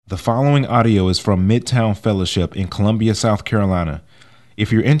The following audio is from Midtown Fellowship in Columbia, South Carolina. If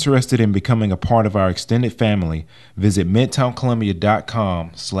you're interested in becoming a part of our extended family, visit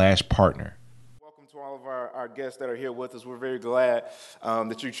midtowncolumbia.com/partner. Welcome to all of our guests that are here with us. We're very glad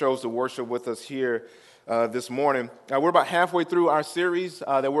that you chose to worship with us here this morning. We're about halfway through our series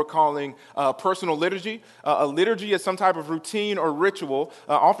that we're calling Personal Liturgy. A liturgy is some type of routine or ritual,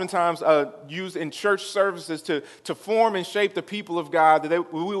 oftentimes used in church services to form and shape the people of God,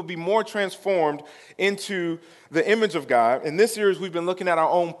 that we will be more transformed into the image of God. In this series, we've been looking at our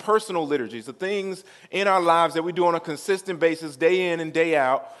own personal liturgies, the things in our lives that we do on a consistent basis, day in and day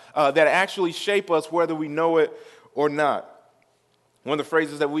out, that actually shape us whether we know it or not. One of the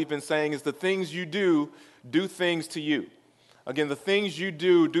phrases that we've been saying is the things you do things to you. Again, the things you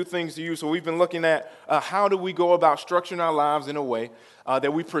do things to you. So we've been looking at how do we go about structuring our lives in a way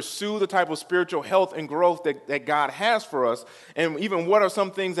that we pursue the type of spiritual health and growth that God has for us, and even what are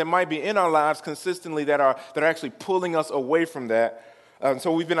some things that might be in our lives consistently that are actually pulling us away from that.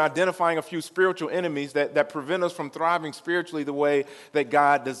 So we've been identifying a few spiritual enemies that prevent us from thriving spiritually the way that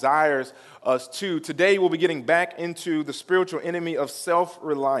God desires us to. Today we'll be getting back into the spiritual enemy of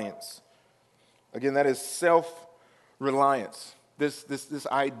self-reliance. Again, that is self-reliance. This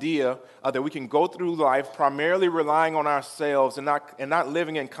idea that we can go through life primarily relying on ourselves and not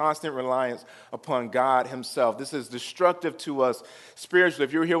living in constant reliance upon God himself. This is destructive to us spiritually.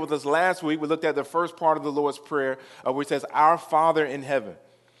 If you were here with us last week, we looked at the first part of the Lord's Prayer, which says, "Our Father in heaven."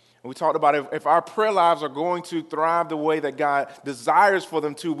 And we talked about if our prayer lives are going to thrive the way that God desires for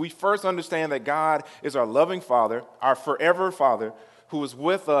them to, we first understand that God is our loving Father, our forever Father, who is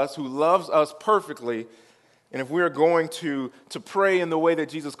with us, who loves us perfectly. And if we are going to pray in the way that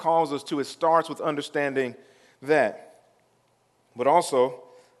Jesus calls us to, it starts with understanding that. But also,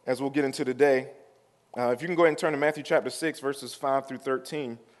 as we'll get into today, if you can go ahead and turn to Matthew chapter 6, verses 5 through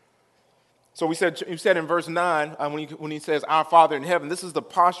 13. So you said in verse 9, when he says, "Our Father in heaven," this is the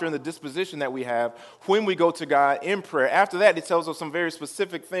posture and the disposition that we have when we go to God in prayer. After that, it tells us some very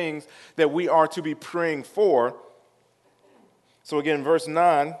specific things that we are to be praying for. So again, in verse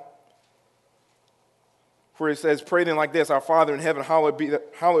 9, where it says, "Pray then like this, our Father in heaven, hallowed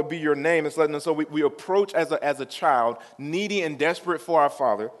be your name." It's letting us know we approach as a child, needy and desperate for our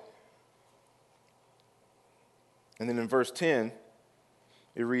Father. And then in verse 10,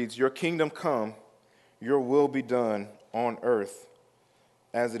 it reads, "Your kingdom come, your will be done on earth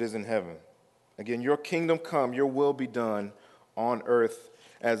as it is in heaven." Again, your kingdom come, your will be done on earth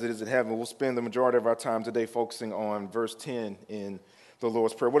as it is in heaven. We'll spend the majority of our time today focusing on verse 10 in the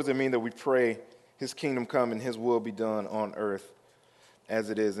Lord's Prayer. What does it mean that we pray his kingdom come and his will be done on earth as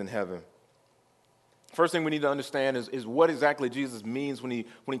it is in heaven? First thing we need to understand is what exactly Jesus means when he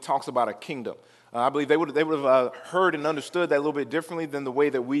talks about a kingdom. I believe they would have heard and understood that a little bit differently than the way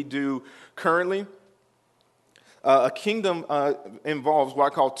that we do currently. A kingdom involves what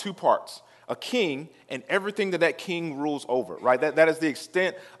I call two parts. A king and everything that king rules over, right? That is the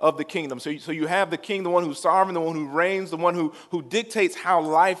extent of the kingdom. So you have the king, the one who's sovereign, the one who reigns, the one who dictates how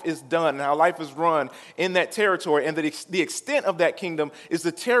life is done, how life is run in that territory. And the extent of that kingdom is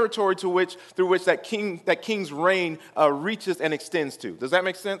the territory through which that king's reign reaches and extends to. Does that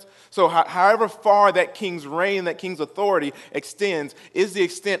make sense? So however far that king's reign, that king's authority extends, is the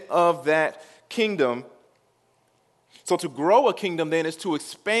extent of that kingdom. So to grow a kingdom then is to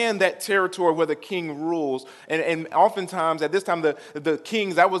expand that territory where the king rules. And oftentimes, at this time, the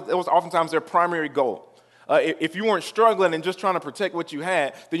kings, that was oftentimes their primary goal. If you weren't struggling and just trying to protect what you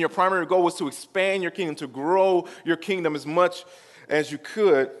had, then your primary goal was to expand your kingdom, to grow your kingdom as much as you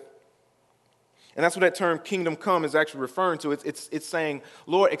could. And that's what that term kingdom come is actually referring to. It's saying,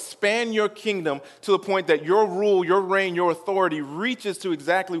 Lord, expand your kingdom to the point that your rule, your reign, your authority reaches to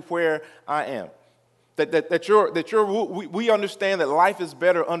exactly where I am. We understand that life is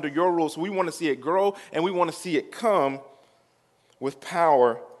better under your rules, so we want to see it grow and we want to see it come with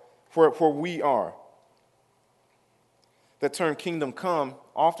power where we are. That term kingdom come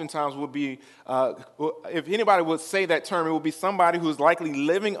oftentimes would be, if anybody would say that term, it would be somebody who is likely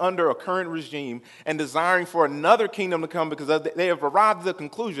living under a current regime and desiring for another kingdom to come because they have arrived at the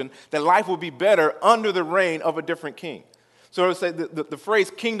conclusion that life will be better under the reign of a different king. So the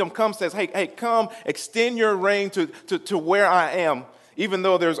phrase kingdom come says, hey, come, extend your reign to where I am, even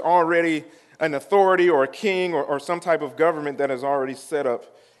though there's already an authority or a king or some type of government that is already set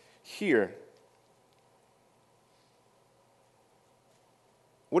up here.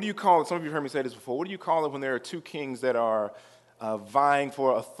 What do you call it? Some of you have heard me say this before. What do you call it when there are two kings that are vying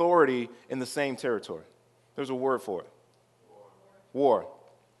for authority in the same territory? There's a word for it. War.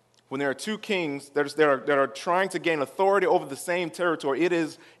 when there are two kings that are trying to gain authority over the same territory, it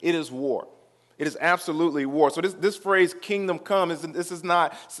is war. It is absolutely war. So this phrase "kingdom come" this is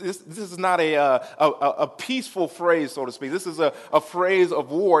not a peaceful phrase, so to speak. This is a phrase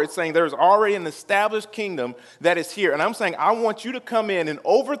of war. It's saying there's already an established kingdom that is here, and I'm saying I want you to come in and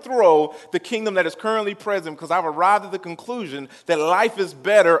overthrow the kingdom that is currently present, because I've arrived at the conclusion that life is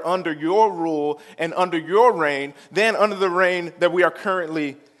better under your rule and under your reign than under the reign that we are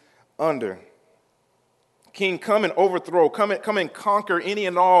currently under. King, come and overthrow, come and conquer any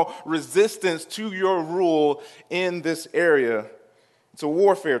and all resistance to your rule in this area. It's a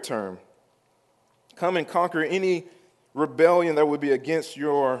warfare term. Come and conquer any rebellion that would be against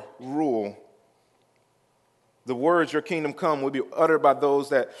your rule. The words, your kingdom come, would be uttered by those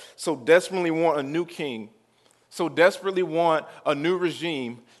that so desperately want a new king, so desperately want a new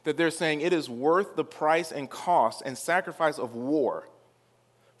regime, that they're saying it is worth the price and cost and sacrifice of war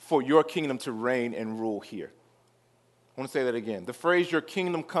for your kingdom to reign and rule here. I want to say that again. The phrase "your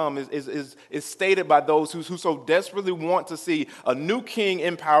kingdom come" is stated by those who so desperately want to see a new king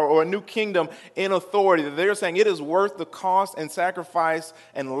in power or a new kingdom in authority, that they're saying it is worth the cost and sacrifice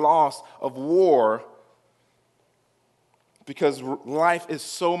and loss of war, because life is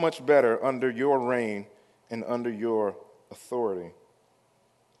so much better under your reign and under your authority.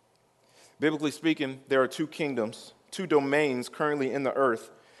 Biblically speaking, there are two kingdoms, two domains currently in the earth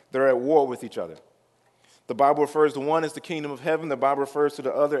that are at war with each other. The Bible refers to one as the kingdom of heaven. The Bible refers to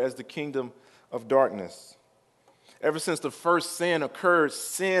the other as the kingdom of darkness. Ever since the first sin occurred,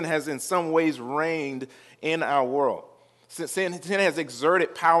 sin has in some ways reigned in our world. Sin has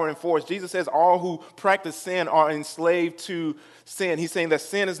exerted power and force. Jesus says all who practice sin are enslaved to sin. He's saying that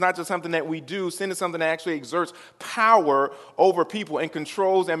sin is not just something that we do. Sin is something that actually exerts power over people and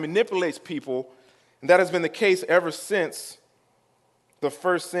controls and manipulates people. And that has been the case ever since the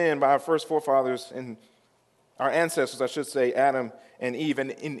first sin by our first forefathers and our ancestors, I should say, Adam and Eve. And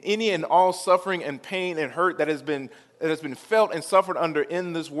in any and all suffering and pain and hurt that has been felt and suffered under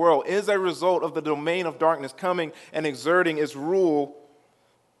in this world is a result of the domain of darkness coming and exerting its rule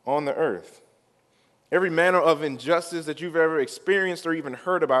on the earth. Every manner of injustice that you've ever experienced or even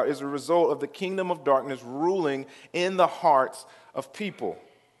heard about is a result of the kingdom of darkness ruling in the hearts of people.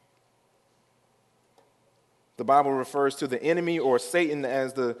 The Bible refers to the enemy or Satan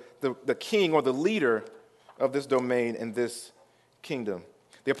as the king or the leader of this domain and this kingdom.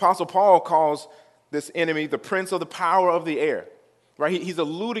 The Apostle Paul calls this enemy the prince of the power of the air. Right? He's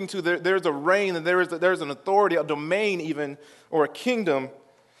alluding to there's a reign and there's an authority, a domain even, or a kingdom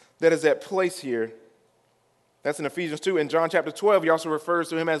that is at place here. That's in Ephesians 2. In John chapter 12, he also refers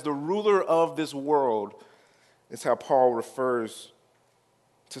to him as the ruler of this world. It's how Paul refers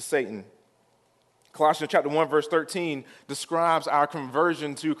to Satan. Colossians chapter 1, verse 13 describes our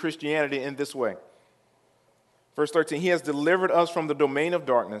conversion to Christianity in this way. Verse 13, he has delivered us from the domain of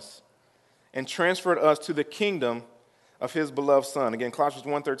darkness and transferred us to the kingdom of his beloved Son. Again, Colossians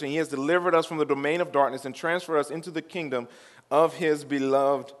 1:13, he has delivered us from the domain of darkness and transferred us into the kingdom of his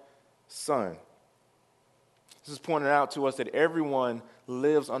beloved Son. This is pointing out to us that everyone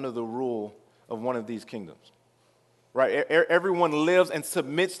lives under the rule of one of these kingdoms. Right? Everyone lives and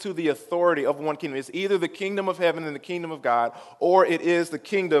submits to the authority of one kingdom. It's either the kingdom of heaven and the kingdom of God, or it is the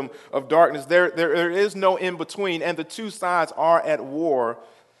kingdom of darkness. There is no in between, and the two sides are at war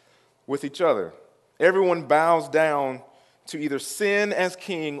with each other. Everyone bows down to either sin as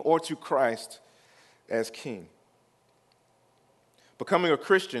king or to Christ as king. Becoming a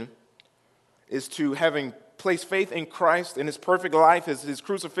Christian is to, having placed faith in Christ and his perfect life, his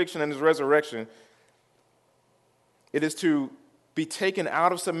crucifixion and his resurrection, it is to be taken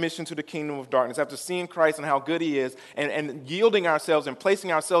out of submission to the kingdom of darkness after seeing Christ and how good he is, and yielding ourselves and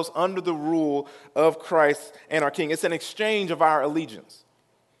placing ourselves under the rule of Christ and our King. It's an exchange of our allegiance.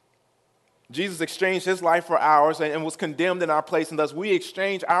 Jesus exchanged his life for ours and was condemned in our place, and thus we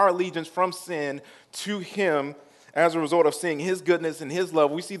exchange our allegiance from sin to him as a result of seeing his goodness and his love.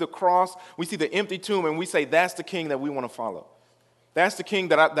 We see the cross, we see the empty tomb, and we say that's the king that we want to follow. That's the king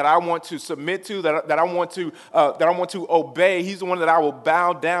that I want to submit to, that I want to obey. He's the one that I will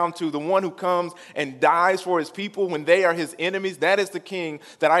bow down to, the one who comes and dies for his people when they are his enemies. That is the king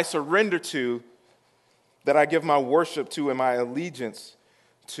that I surrender to, that I give my worship to and my allegiance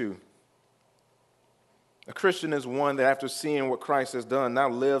to. A Christian is one that, after seeing what Christ has done, now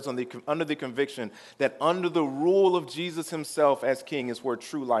lives under the conviction that under the rule of Jesus himself as king is where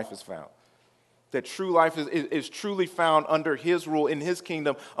true life is found. That true life is truly found under his rule, in his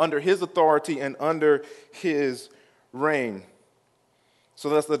kingdom, under his authority, and under his reign. So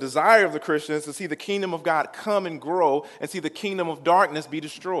that's the desire of the Christian, is to see the kingdom of God come and grow and see the kingdom of darkness be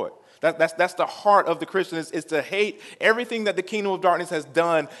destroyed. That's the heart of the Christian, is to hate everything that the kingdom of darkness has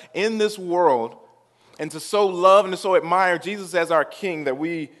done in this world, and to so love and to so admire Jesus as our king that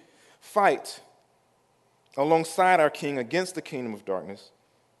we fight alongside our king against the kingdom of darkness.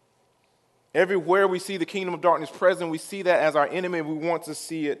 Everywhere we see the kingdom of darkness present, we see that as our enemy. We want to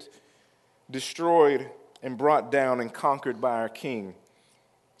see it destroyed and brought down and conquered by our king,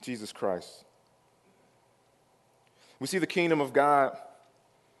 Jesus Christ. We see the kingdom of God,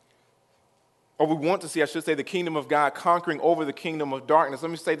 or we want to see, I should say, the kingdom of God conquering over the kingdom of darkness.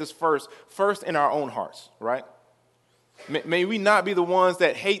 Let me say this first in our own hearts, right? May we not be the ones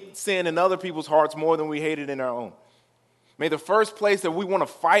that hate sin in other people's hearts more than we hate it in our own. May the first place that we want to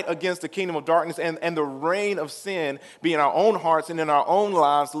fight against the kingdom of darkness and the reign of sin be in our own hearts and in our own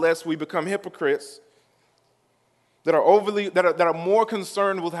lives, lest we become hypocrites that are more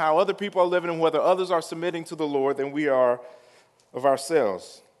concerned with how other people are living and whether others are submitting to the Lord than we are of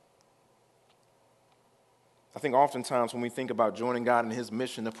ourselves. I think oftentimes when we think about joining God in his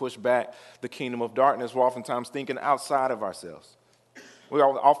mission to push back the kingdom of darkness, we're oftentimes thinking outside of ourselves.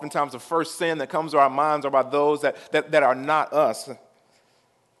 Oftentimes the first sin that comes to our minds are about those that are not us.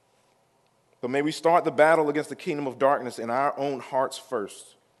 But may we start the battle against the kingdom of darkness in our own hearts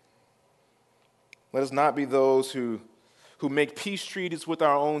first. Let us not be those who make peace treaties with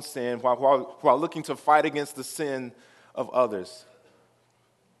our own sin while looking to fight against the sin of others.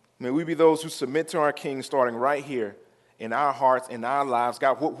 May we be those who submit to our King starting right here in our hearts, in our lives.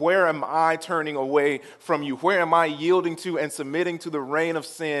 God, where am I turning away from you? Where am I yielding to and submitting to the reign of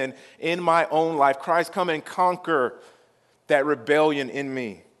sin in my own life? Christ, come and conquer that rebellion in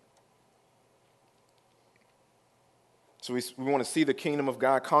me. So we want to see the kingdom of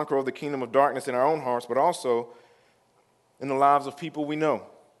God conquer over the kingdom of darkness in our own hearts, but also in the lives of people we know.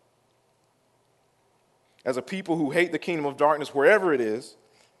 As a people who hate the kingdom of darkness wherever it is,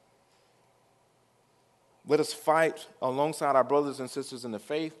 let us fight alongside our brothers and sisters in the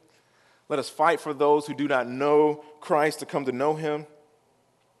faith. Let us fight for those who do not know Christ to come to know him.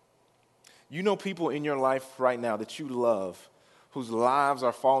 You know people in your life right now that you love whose lives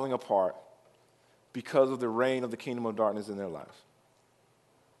are falling apart because of the reign of the kingdom of darkness in their lives.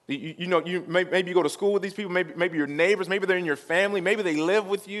 Maybe you go to school with these people, maybe your neighbors, maybe they're in your family, maybe they live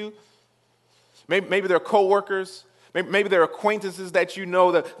with you, maybe they're coworkers. Maybe there are acquaintances that you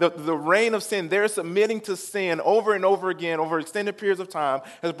know that the reign of sin, they're submitting to sin over and over again over extended periods of time,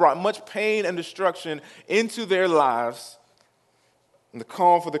 has brought much pain and destruction into their lives. And the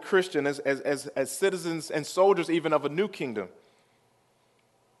call for the Christian as citizens and soldiers even of a new kingdom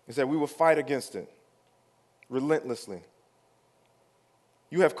is that we will fight against it relentlessly.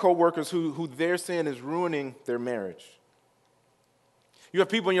 You have coworkers who their sin is ruining their marriage. You have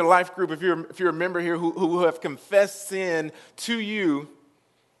people in your life group, if you're a member here, who have confessed sin to you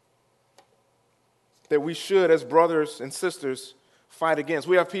that we should, as brothers and sisters, fight against.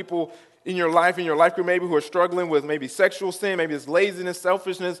 We have people in your life group maybe who are struggling with maybe sexual sin, maybe it's laziness,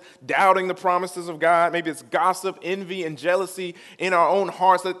 selfishness, doubting the promises of God, maybe it's gossip, envy, and jealousy in our own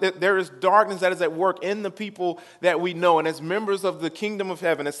hearts. That there is darkness that is at work in the people that we know. And as members of the kingdom of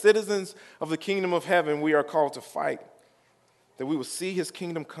heaven, as citizens of the kingdom of heaven, we are called to fight. That we will see his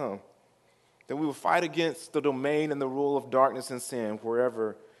kingdom come, that we will fight against the domain and the rule of darkness and sin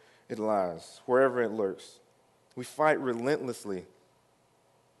wherever it lies, wherever it lurks. We fight relentlessly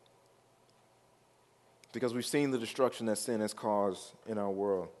because we've seen the destruction that sin has caused in our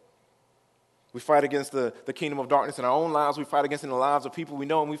world. We fight against the kingdom of darkness in our own lives. We fight against it in the lives of people we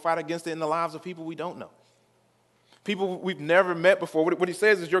know, and we fight against it in the lives of people we don't know. People we've never met before. What he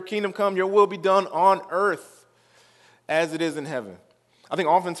says is, your kingdom come, your will be done on earth as it is in heaven. I think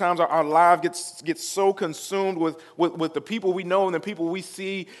oftentimes our life gets so consumed with the people we know and the people we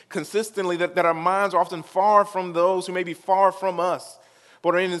see consistently that our minds are often far from those who may be far from us,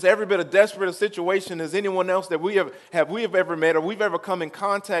 but are in as every bit of desperate a situation as anyone else that we have ever met or we've ever come in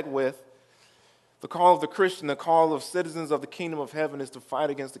contact with. The call of the Christian, the call of citizens of the kingdom of heaven is to fight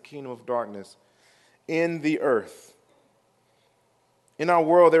against the kingdom of darkness in the earth. In our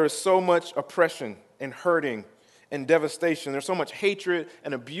world, there is so much oppression and hurting and devastation. There's so much hatred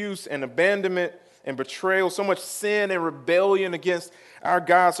and abuse and abandonment and betrayal, so much sin and rebellion against our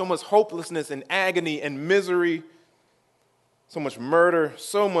God, so much hopelessness and agony and misery, so much murder,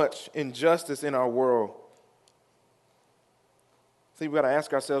 so much injustice in our world. See, we've got to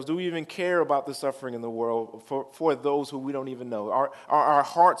ask ourselves, do we even care about the suffering in the world for those who we don't even know? Are our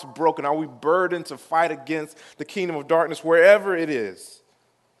hearts broken? Are we burdened to fight against the kingdom of darkness wherever it is?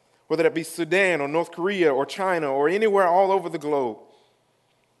 Whether that be Sudan or North Korea or China or anywhere all over the globe.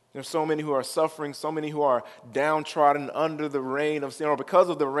 There's so many who are suffering, so many who are downtrodden under the reign of sin, or because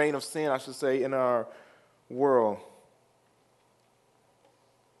of the reign of sin, I should say, in our world.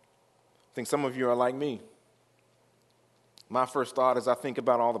 I think some of you are like me. My first thought as I think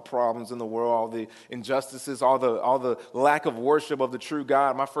about all the problems in the world, all the injustices, all the lack of worship of the true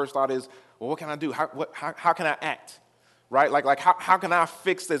God, my first thought is, well, what can I do? How can I act? Right? Like how can I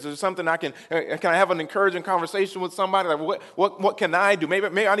fix this? Is there something can I have an encouraging conversation with somebody? Like what can I do?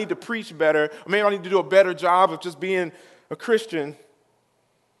 Maybe I need to preach better. Or maybe I need to do a better job of just being a Christian.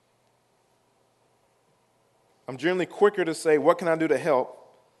 I'm generally quicker to say, what can I do to help?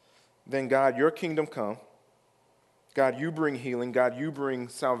 Than, God, your kingdom come. God, you bring healing. God, you bring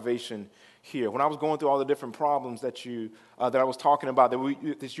salvation here. When I was going through all the different problems that I was talking about,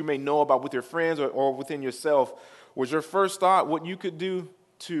 that you may know about with your friends or within yourself, was your first thought what you could do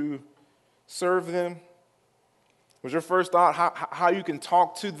to serve them? Was your first thought how you can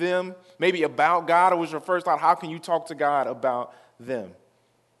talk to them, maybe about God, or was your first thought how can you talk to God about them?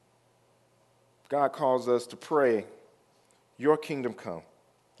 God calls us to pray, your kingdom come.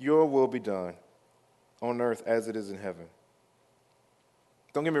 Your will be done on earth as it is in heaven.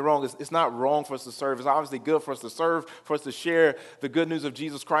 Don't get me wrong, it's not wrong for us to serve. It's obviously good for us to serve, for us to share the good news of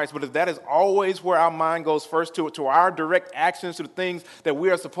Jesus Christ. But if that is always where our mind goes first to our direct actions, to the things that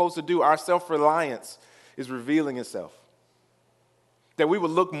we are supposed to do, our self-reliance is revealing itself. That we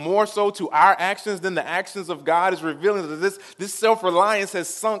would look more so to our actions than the actions of God is revealing that this self-reliance has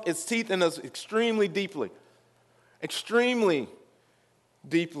sunk its teeth in us extremely deeply. Extremely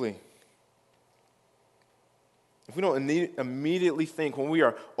deeply. If we don't immediately think, when we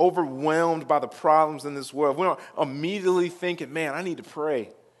are overwhelmed by the problems in this world, we don't immediately think, man, I need to pray.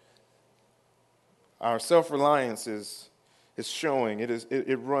 Our self-reliance is showing.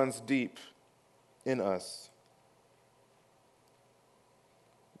 It runs deep in us.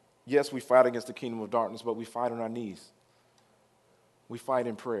 Yes, we fight against the kingdom of darkness, but we fight on our knees. We fight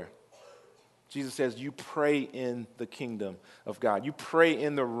in prayer. Jesus says, you pray in the kingdom of God. You pray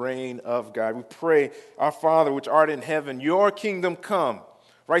in the reign of God. We pray, our Father, which art in heaven, your kingdom come.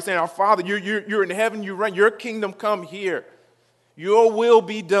 Right? Saying, our Father, you're in heaven, you reign, your kingdom come here. Your will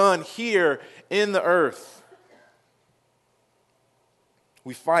be done here in the earth.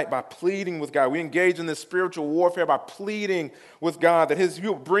 We fight by pleading with God. We engage in this spiritual warfare by pleading with God that He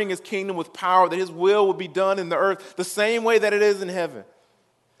will bring His kingdom with power, that His will be done in the earth the same way that it is in heaven.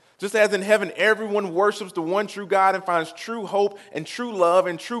 Just as in heaven, everyone worships the one true God and finds true hope and true love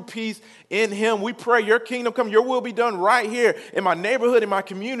and true peace in Him. We pray, your kingdom come, your will be done right here in my neighborhood, in my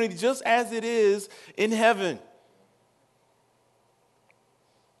community, just as it is in heaven.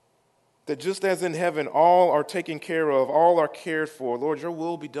 That just as in heaven, all are taken care of, all are cared for. Lord, your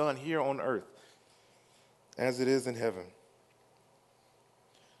will be done here on earth as it is in heaven.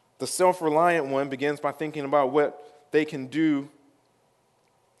 The self-reliant one begins by thinking about what they can do,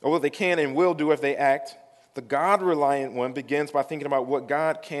 or what they can and will do if they act. The God-reliant one begins by thinking about what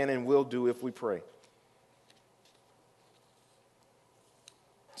God can and will do if we pray.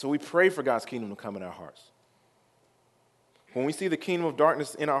 So we pray for God's kingdom to come in our hearts. When we see the kingdom of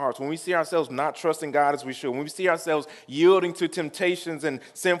darkness in our hearts, when we see ourselves not trusting God as we should, when we see ourselves yielding to temptations and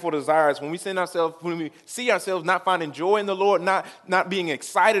sinful desires, when we see ourselves not finding joy in the Lord, not being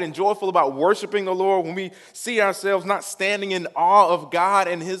excited and joyful about worshiping the Lord, when we see ourselves not standing in awe of God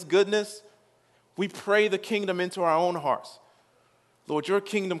and His goodness, we pray the kingdom into our own hearts. Lord, your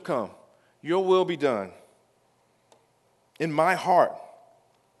kingdom come, your will be done in my heart.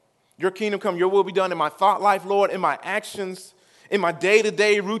 Your kingdom come, your will be done in my thought life, Lord, in my actions, in my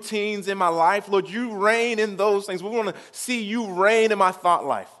day-to-day routines, in my life. Lord, you reign in those things. We want to see you reign in my thought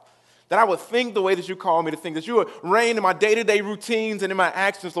life. That I would think the way that you call me to think, that you would reign in my day-to-day routines and in my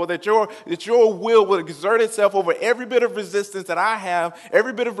actions, Lord, that your will would exert itself over every bit of resistance that I have,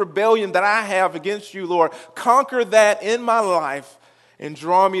 every bit of rebellion that I have against you, Lord. Conquer that in my life and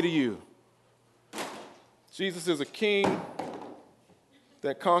draw me to you. Jesus is a king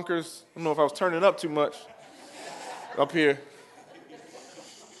that conquers. I don't know if I was turning up too much up here.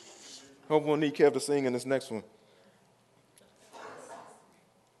 Hope we'll need Kev to sing in this next one.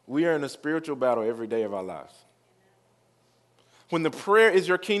 We are in a spiritual battle every day of our lives. When the prayer is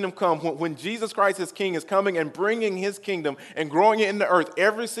your kingdom come, when Jesus Christ, His King, is coming and bringing His kingdom and growing it in the earth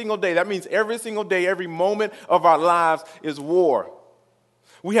every single day, that means every single day, every moment of our lives is war.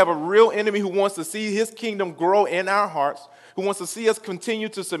 We have a real enemy who wants to see his kingdom grow in our hearts, who wants to see us continue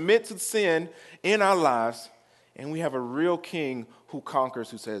to submit to sin in our lives. And we have a real king who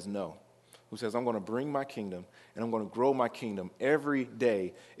conquers, who says no, who says, I'm going to bring my kingdom and I'm going to grow my kingdom. Every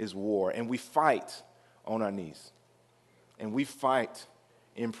day is war. And we fight on our knees. And we fight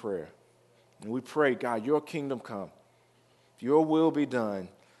in prayer. And we pray, God, your kingdom come. Your will be done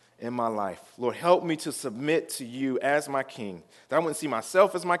in my life. Lord, help me to submit to you as my king. That I wouldn't see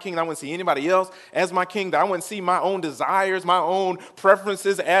myself as my king. That I wouldn't see anybody else as my king. That I wouldn't see my own desires, my own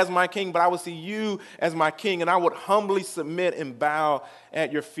preferences as my king, but I would see you as my king, and I would humbly submit and bow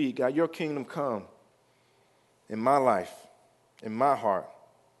at your feet. God, your kingdom come in my life, in my heart.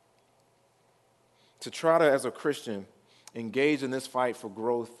 To try to, as a Christian, engage in this fight for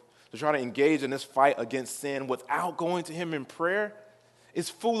growth, to try to engage in this fight against sin without going to him in prayer, is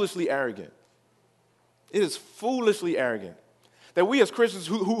foolishly arrogant. It is foolishly arrogant. That we as Christians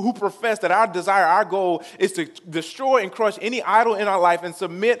who profess that our desire, our goal is to destroy and crush any idol in our life and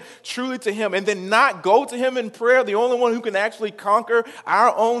submit truly to him and then not go to him in prayer, the only one who can actually conquer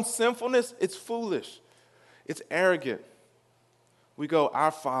our own sinfulness, it's foolish. It's arrogant. We go,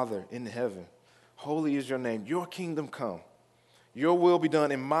 our Father in heaven, holy is your name. Your kingdom come. Your will be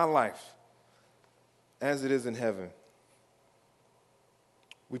done in my life as it is in heaven.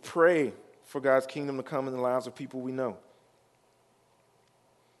 We pray for God's kingdom to come in the lives of people we know.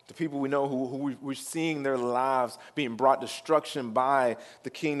 The people we know who we're seeing their lives being brought destruction by the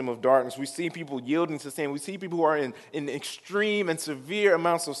kingdom of darkness. We see people yielding to sin. We see people who are in extreme and severe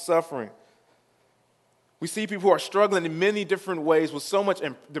amounts of suffering. We see people who are struggling in many different ways with so much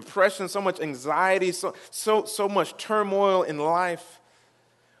depression, so much anxiety, so much turmoil in life.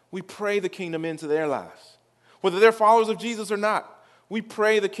 We pray the kingdom into their lives, whether they're followers of Jesus or not. We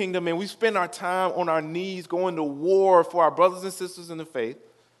pray the kingdom in. We spend our time on our knees going to war for our brothers and sisters in the faith.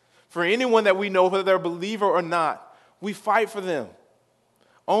 For anyone that we know, whether they're a believer or not, we fight for them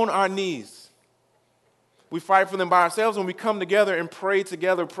on our knees. We fight for them by ourselves when we come together and pray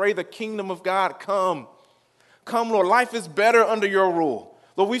together. Pray the kingdom of God come. Come, Lord. Life is better under your rule.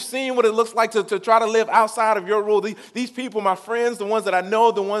 Lord, we've seen what it looks like to try to live outside of your rule. These people, my friends, the ones that I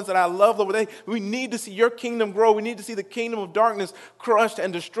know, the ones that I love, Lord, we need to see your kingdom grow. We need to see the kingdom of darkness crushed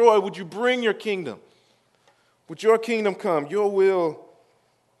and destroyed. Would you bring your kingdom? Would your kingdom come? Your will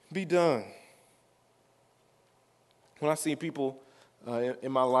be done. When I see people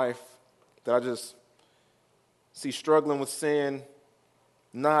in my life that I just see struggling with sin,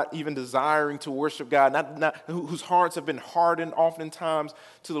 not even desiring to worship God, whose hearts have been hardened oftentimes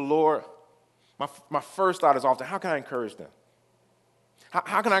to the Lord, my first thought is often, how can I encourage them?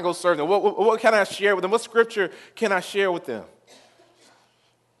 How can I go serve them? What can I share with them? What scripture can I share with them?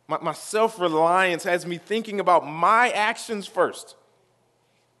 My self-reliance has me thinking about my actions first.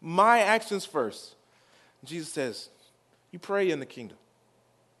 My actions first. Jesus says, you pray in the kingdom.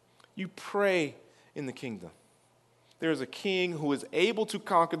 You pray in the kingdom. There is a king who is able to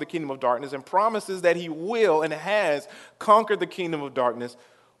conquer the kingdom of darkness and promises that he will and has conquered the kingdom of darkness.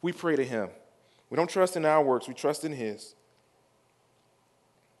 We pray to him. We don't trust in our works. We trust in his.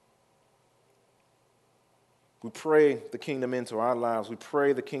 We pray the kingdom into our lives. We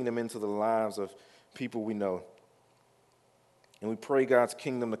pray the kingdom into the lives of people we know. And we pray God's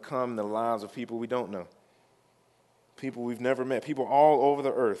kingdom to come in the lives of people we don't know, people we've never met, people all over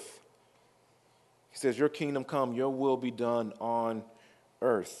the earth. He says, your kingdom come, your will be done on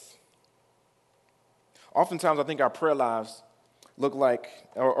earth. Oftentimes, I think our prayer lives look like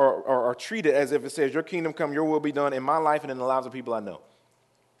or are treated as if it says, your kingdom come, your will be done in my life and in the lives of people I know.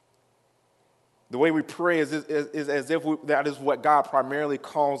 The way we pray is as if that is what God primarily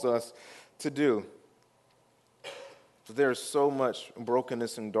calls us to do. But there is so much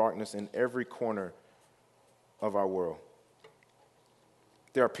brokenness and darkness in every corner of our world.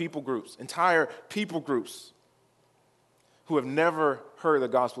 There are people groups, entire people groups, who have never heard the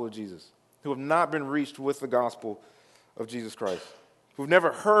gospel of Jesus, who have not been reached with the gospel of Jesus Christ, who have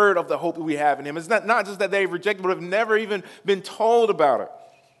never heard of the hope that we have in him. It's not just that they've rejected, but have never even been told about it.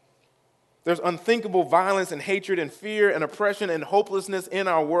 There's unthinkable violence and hatred and fear and oppression and hopelessness in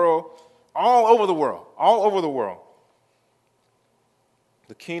our world, all over the world, all over the world.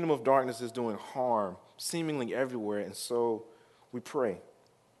 The kingdom of darkness is doing harm seemingly everywhere, and so we pray.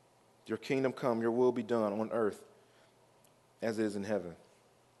 Your kingdom come, your will be done on earth as it is in heaven.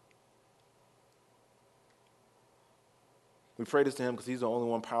 We pray this to him because he's the only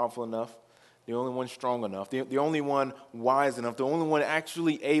one powerful enough, the only one strong enough, the only one wise enough, the only one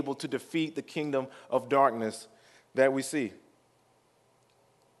actually able to defeat the kingdom of darkness that we see.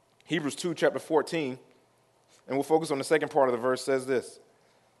 Hebrews 2, chapter 14, and we'll focus on the second part of the verse, says this.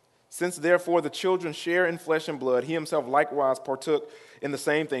 Since therefore the children share in flesh and blood, he himself likewise partook in the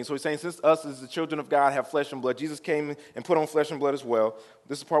same thing. So he's saying, since us as the children of God have flesh and blood, Jesus came and put on flesh and blood as well.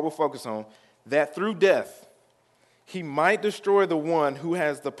 This is the part we'll focus on. That through death he might destroy the one who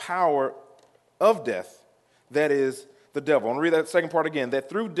has the power of death, that is, the devil. I want to read that second part again. That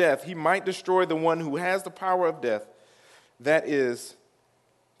through death he might destroy the one who has the power of death, that is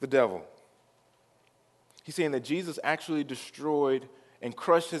the devil. He's saying that Jesus actually destroyed and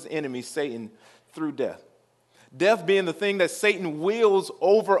crushed his enemy, Satan, through death. Death being the thing that Satan wields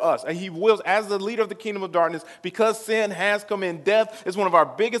over us. And he wields as the leader of the kingdom of darkness because sin has come in. Death is one of our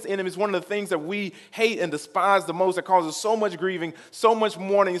biggest enemies, one of the things that we hate and despise the most, that causes so much grieving, so much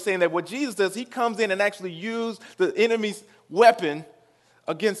mourning. He's saying that what Jesus does, he comes in and actually uses the enemy's weapon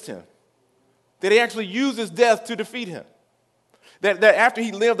against him. That he actually uses death to defeat him. That after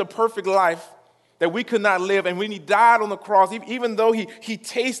he lived a perfect life, that we could not live. And when he died on the cross, even though he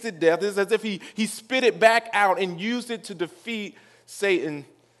tasted death, it's as if he spit it back out and used it to defeat Satan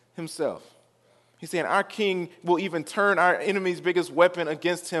himself. He's saying our king will even turn our enemy's biggest weapon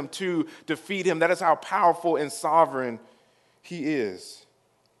against him to defeat him. That is how powerful and sovereign he is.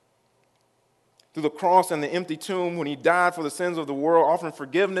 Through the cross and the empty tomb, when he died for the sins of the world, offering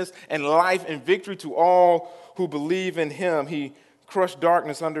forgiveness and life and victory to all who believe in him, he crushed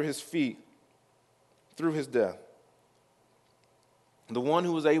darkness under his feet through his death. The one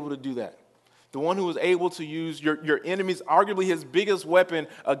who was able to do that, the one who was able to use your enemy's, arguably his biggest weapon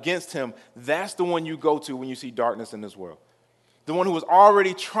against him, that's the one you go to when you see darkness in this world. The one who has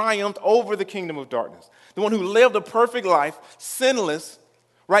already triumphed over the kingdom of darkness. The one who lived a perfect life, sinless,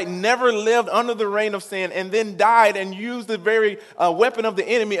 right? Never lived under the reign of sin and then died and used the very weapon of the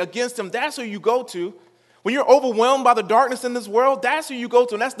enemy against him. That's who you go to. When you're overwhelmed by the darkness in this world, that's who you go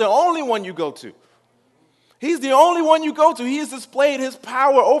to, and that's the only one you go to. He's the only one you go to. He has displayed his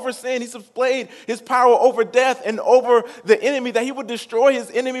power over sin. He's displayed his power over death and over the enemy, that he would destroy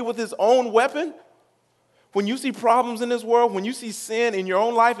his enemy with his own weapon. When you see problems in this world, when you see sin in your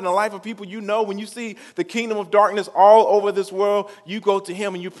own life and the life of people you know, when you see the kingdom of darkness all over this world, you go to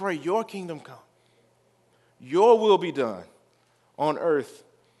him and you pray, your kingdom come. Your will be done on earth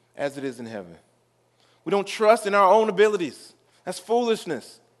as it is in heaven. We don't trust in our own abilities. That's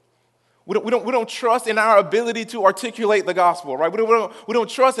foolishness. We don't trust in our ability to articulate the gospel, right? We don't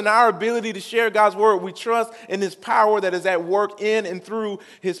trust in our ability to share God's word. We trust in his power that is at work in and through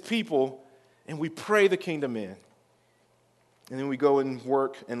his people, and we pray the kingdom in. And then we go and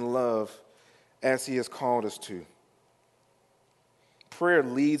work and love as he has called us to. Prayer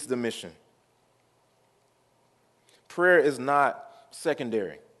leads the mission. Prayer is not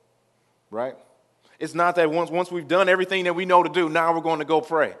secondary, right? It's not that once we've done everything that we know to do, now we're going to go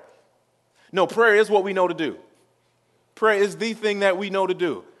pray. No, prayer is what we know to do. Prayer is the thing that we know to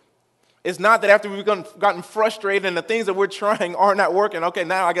do. It's not that after we've gotten frustrated and the things that we're trying are not working, okay,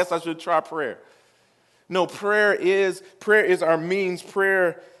 now I guess I should try prayer. No, prayer is our means.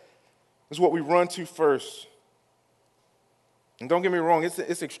 Prayer is what we run to first. And don't get me wrong,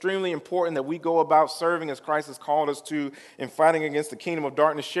 it's extremely important that we go about serving as Christ has called us to and fighting against the kingdom of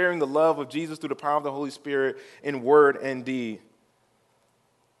darkness, sharing the love of Jesus through the power of the Holy Spirit in word and deed.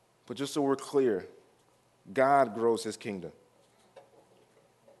 But just so we're clear, God grows his kingdom.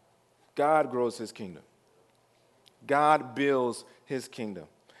 God grows his kingdom. God builds his kingdom.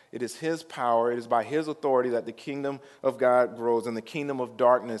 It is his power, it is by his authority that the kingdom of God grows and the kingdom of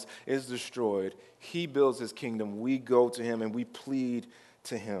darkness is destroyed. He builds his kingdom. We go to him and we plead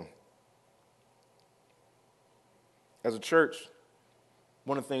to him. As a church,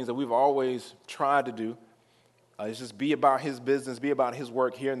 one of the things that we've always tried to do is just be about his business, be about his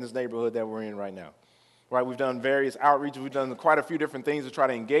work here in this neighborhood that we're in right now. Right? We've done various outreaches. We've done quite a few different things to try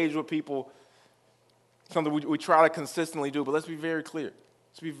to engage with people, something we try to consistently do. But let's be very clear.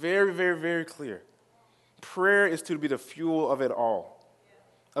 Let's be very, very, very clear. Prayer is to be the fuel of it all.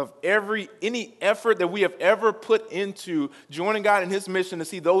 Of any effort that we have ever put into joining God in his mission to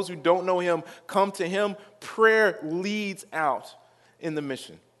see those who don't know him come to him, prayer leads out in the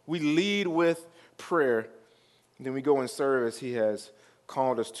mission. We lead with prayer. Then we go and serve as he has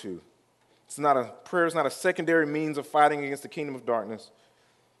called us to. Prayer is not a secondary means of fighting against the kingdom of darkness.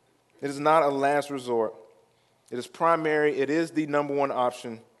 It is not a last resort. It is primary. It is the number one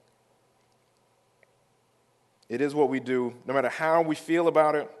option. It is what we do. No matter how we feel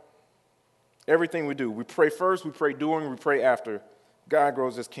about it, everything we do. We pray first, we pray during, we pray after. God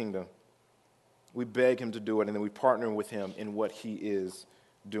grows his kingdom. We beg him to do it, and then we partner with him in what he is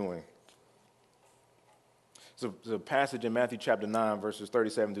doing. So there's a passage in Matthew chapter 9, verses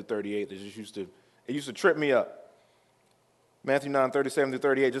 37 through 38 that used to trip me up. Matthew 9, 37 through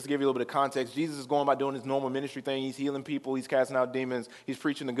 38, just to give you a little bit of context, Jesus is going about doing his normal ministry thing. He's healing people. He's casting out demons. He's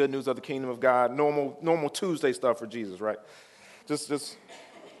preaching the good news of the kingdom of God. Normal Tuesday stuff for Jesus, right? Just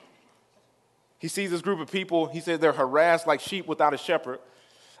he sees this group of people. He says they're harassed like sheep without a shepherd.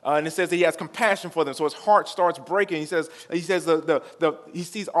 And it says that he has compassion for them, so his heart starts breaking. He says he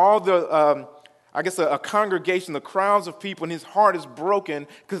sees all the, a congregation, the crowds of people, and his heart is broken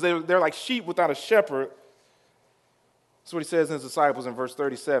because they're like sheep without a shepherd. That's what he says in his disciples in verse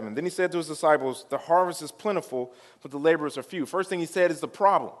 37. Then he said to his disciples, the harvest is plentiful, but the laborers are few. First thing he said is the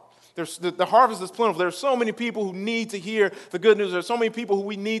problem. The harvest is plentiful. There are so many people who need to hear the good news. There are so many people who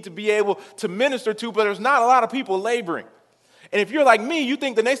we need to be able to minister to, but there's not a lot of people laboring. And if you're like me, you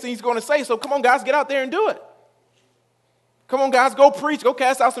think the next thing he's going to say, so come on, guys, get out there and do it. Come on, guys, go preach, go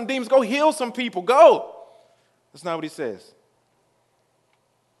cast out some demons, go heal some people, go. That's not what he says.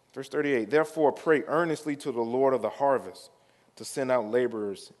 Verse 38, therefore pray earnestly to the Lord of the harvest to send out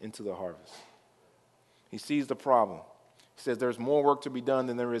laborers into the harvest. He sees the problem. He says there's more work to be done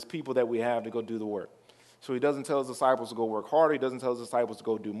than there is people that we have to go do the work. So he doesn't tell his disciples to go work harder. He doesn't tell his disciples to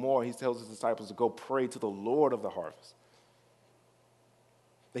go do more. He tells his disciples to go pray to the Lord of the harvest,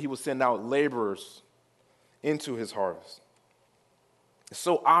 that he will send out laborers into his harvest. It's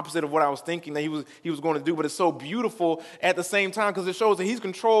so opposite of what I was thinking that he was going to do, but it's so beautiful at the same time because it shows that he's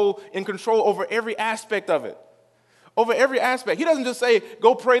in control over every aspect of it. Over every aspect. He doesn't just say,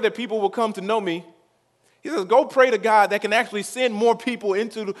 go pray that people will come to know me. He says, go pray to God that can actually send more people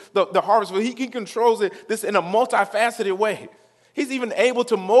into the harvest. But he controls this in a multifaceted way. He's even able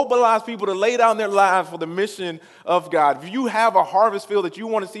to mobilize people to lay down their lives for the mission of God. If you have a harvest field that you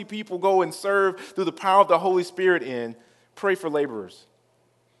want to see people go and serve through the power of the Holy Spirit in, pray for laborers.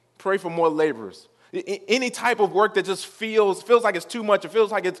 Pray for more laborers. Any type of work that just feels like it's too much, it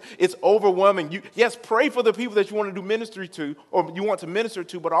feels like it's overwhelming. Yes, pray for the people that you want to do ministry to or you want to minister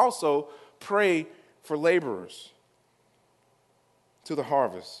to, but also pray for laborers to the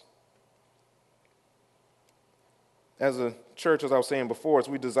harvest. As a church, as I was saying before, as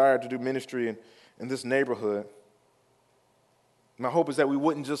we desire to do ministry in this neighborhood, my hope is that we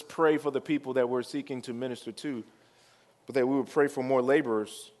wouldn't just pray for the people that we're seeking to minister to, but that we would pray for more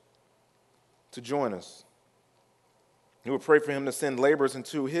laborers to join us. We would pray for him to send laborers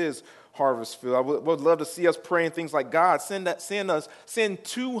into his harvest field. I would love to see us praying things like, God, send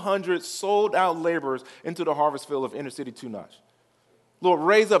 200 sold out laborers into the harvest field of Inner City Two Notch. Lord,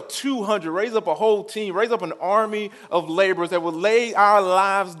 raise up 200, raise up a whole team, raise up an army of laborers that will lay our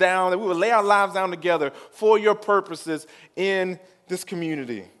lives down, that we will lay our lives down together for your purposes in this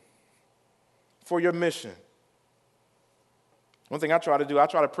community, for your mission. One thing I try to do, I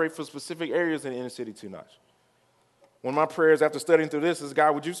try to pray for specific areas in the Inner City Two Notch. One of my prayers after studying through this is,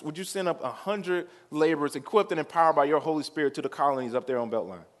 God, would you send up 100 laborers equipped and empowered by your Holy Spirit to the colonies up there on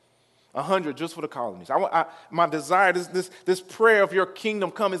Beltline? 100 just for the colonies. My desire, this prayer of your kingdom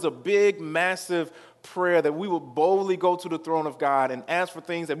come is a big, massive prayer that we will boldly go to the throne of God and ask for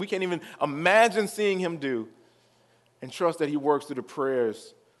things that we can't even imagine seeing him do and trust that he works through the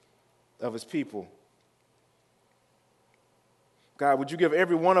prayers of his people. God, would you give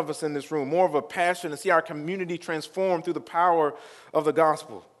every one of us in this room more of a passion to see our community transformed through the power of the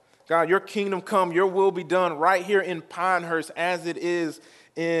gospel? God, your kingdom come, your will be done right here in Pinehurst as it is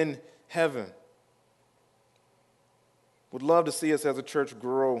in heaven. Would love to see us as a church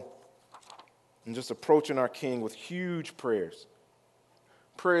grow and just approaching our King with huge prayers.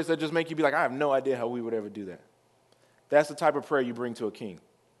 Prayers that just make you be like, I have no idea how we would ever do that. That's the type of prayer you bring to a king.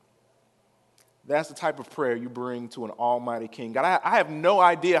 That's the type of prayer you bring to an almighty king. God, I have no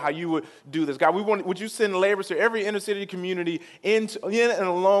idea how you would do this. God, would you send laborers to every inner city community in and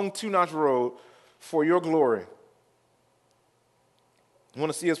along Two Notch Road for your glory? You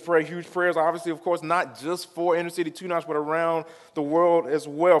want to see us pray huge prayers, obviously, of course, not just for Inner City Two Notch, but around the world as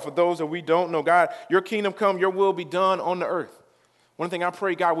well. For those that we don't know, God, your kingdom come, your will be done on the earth. One thing I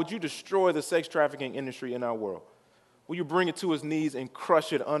pray, God, would you destroy the sex trafficking industry in our world? Will you bring it to its knees and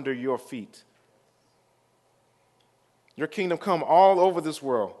crush it under your feet? Your kingdom come all over this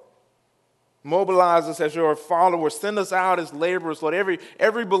world. Mobilize us as your followers. Send us out as laborers, Lord.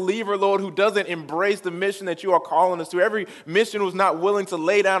 Every believer, Lord, who doesn't embrace the mission that you are calling us to. Every mission who's not willing to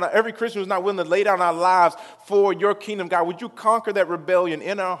lay down, every Christian who's not willing to lay down our lives for your kingdom, God, would you conquer that rebellion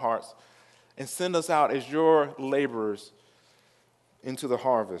in our hearts and send us out as your laborers into the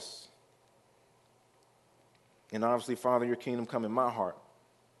harvest? And obviously, Father, your kingdom come in my heart.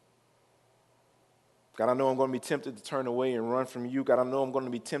 God, I know I'm going to be tempted to turn away and run from you. God, I know I'm going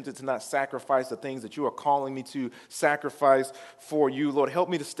to be tempted to not sacrifice the things that you are calling me to sacrifice for you. Lord, help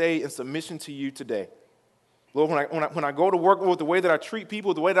me to stay in submission to you today. Lord, when I go to work, with the way that I treat people,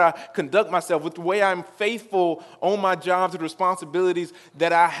 with the way that I conduct myself, with the way I'm faithful on my job to the responsibilities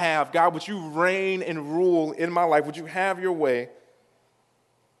that I have, God, would you reign and rule in my life? Would you have your way?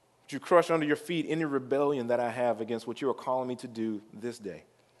 Would you crush under your feet any rebellion that I have against what you are calling me to do this day?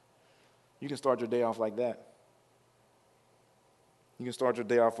 You can start your day off like that. You can start your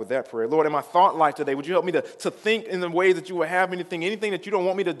day off with that prayer. Lord, in my thought life today, would you help me to think in the way that you would have me to think? Anything that you don't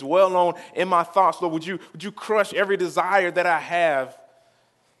want me to dwell on in my thoughts, Lord, would you crush every desire that I have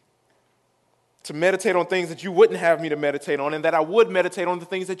to meditate on things that you wouldn't have me to meditate on, and that I would meditate on the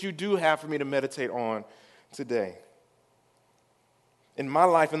things that you do have for me to meditate on today. In my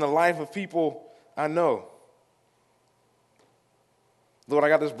life, in the life of people I know. Lord, I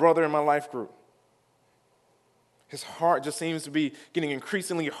got this brother in my life group. His heart just seems to be getting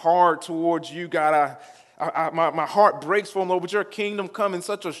increasingly hard towards you, God. My heart breaks for him, Lord. Would your kingdom come in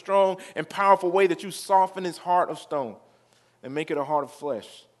such a strong and powerful way that you soften his heart of stone and make it a heart of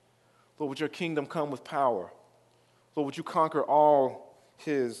flesh? Lord, would your kingdom come with power? Lord, would you conquer all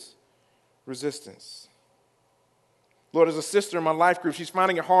his resistance? Lord, as a sister in my life group, she's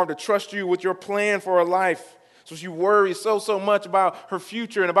finding it hard to trust you with your plan for her life. So she worries so much about her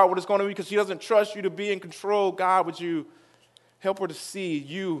future and about what it's going to be because she doesn't trust you to be in control. God, would you help her to see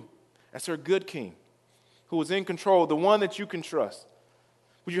you as her good king who is in control, the one that you can trust?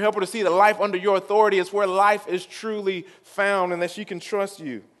 Would you help her to see that life under your authority is where life is truly found and that she can trust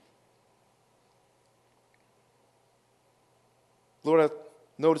you? Lord, I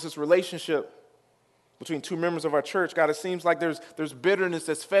notice this relationship between two members of our church. God, it seems like there's bitterness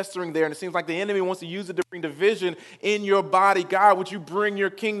that's festering there, and it seems like the enemy wants to use it to bring division in your body. God, would you bring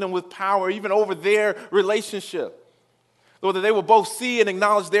your kingdom with power even over their relationship? Lord, that they will both see and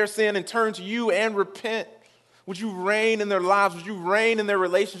acknowledge their sin and turn to you and repent. Would you reign in their lives? Would you reign in their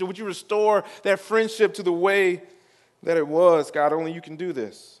relationship? Would you restore that friendship to the way that it was? God, only you can do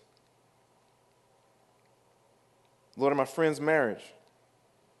this. Lord, in my friend's marriage,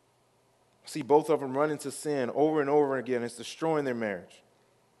 I see both of them run into sin over and over again. It's destroying their marriage.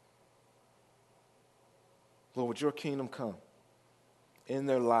 Lord, would your kingdom come in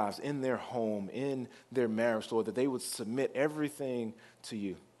their lives, in their home, in their marriage, Lord, that they would submit everything to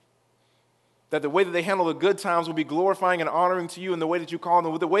you. That the way that they handle the good times will be glorifying and honoring to you in the way that you call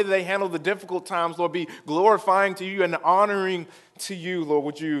them. The way that they handle the difficult times, Lord, be glorifying to you and honoring to you, Lord.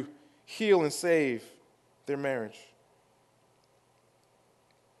 Would you heal and save their marriage?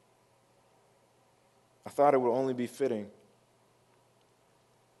 I thought it would only be fitting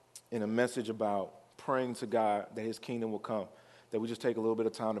in a message about praying to God that his kingdom will come, that we just take a little bit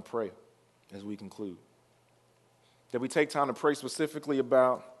of time to pray as we conclude. That we take time to pray specifically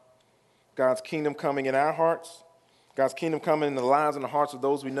about God's kingdom coming in our hearts, God's kingdom coming in the lives and the hearts of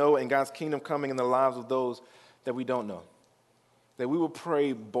those we know, and God's kingdom coming in the lives of those that we don't know. That we will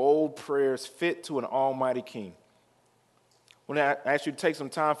pray bold prayers fit to an almighty king. When I ask you to take some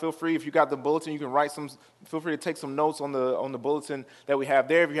time, feel free. If you got the bulletin, you can write some. Feel free to take some notes on the bulletin that we have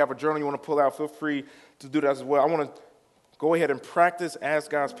there. If you have a journal you want to pull out, feel free to do that as well. I want to go ahead and practice as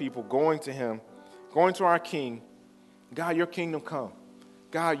God's people, going to him, going to our King. God, your kingdom come.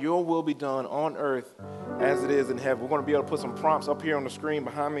 God, your will be done on earth as it is in heaven. We're going to be able to put some prompts up here on the screen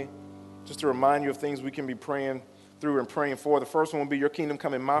behind me just to remind you of things we can be praying through and praying for. The first one will be your kingdom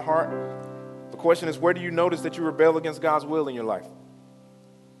come in my heart. The question is, where do you notice that you rebel against God's will in your life?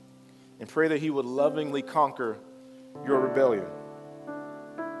 And pray that he would lovingly conquer your rebellion.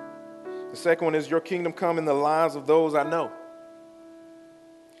 The second one is, your kingdom come in the lives of those I know.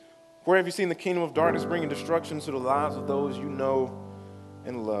 Where have you seen the kingdom of darkness bringing destruction to the lives of those you know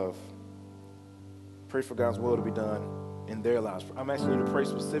and love? Pray for God's will to be done in their lives. I'm asking you to pray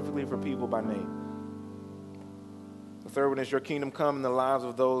specifically for people by name. The third one is, your kingdom come in the lives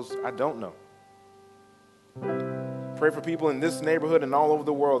of those I don't know. Pray for people in this neighborhood and all over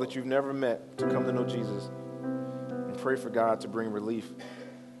the world that you've never met to come to know Jesus. And pray for God to bring relief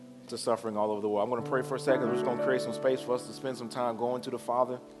to suffering all over the world. I'm going to pray for a second. We're just going to create some space for us to spend some time going to the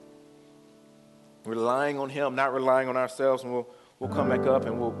Father, relying on him, not relying on ourselves. And we'll come back up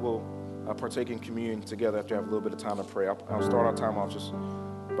and we'll partake in communion together after I have a little bit of time to pray. I'll start our time off just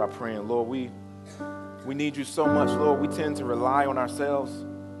by praying. Lord, we need you so much, Lord. We tend to rely on ourselves.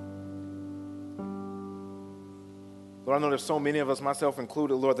 Lord, I know there's so many of us, myself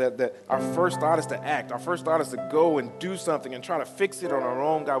included, Lord, that our first thought is to act. Our first thought is to go and do something and try to fix it on our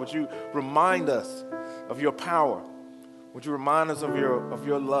own. God, would you remind us of your power? Would you remind us of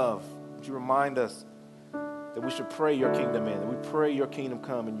your love? Would you remind us that we should pray your kingdom in, that we pray your kingdom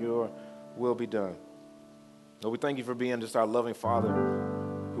come and your will be done? Lord, we thank you for being just our loving Father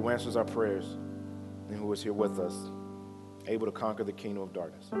who answers our prayers and who is here with us, able to conquer the kingdom of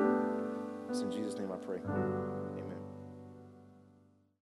darkness. It's in Jesus' name I pray.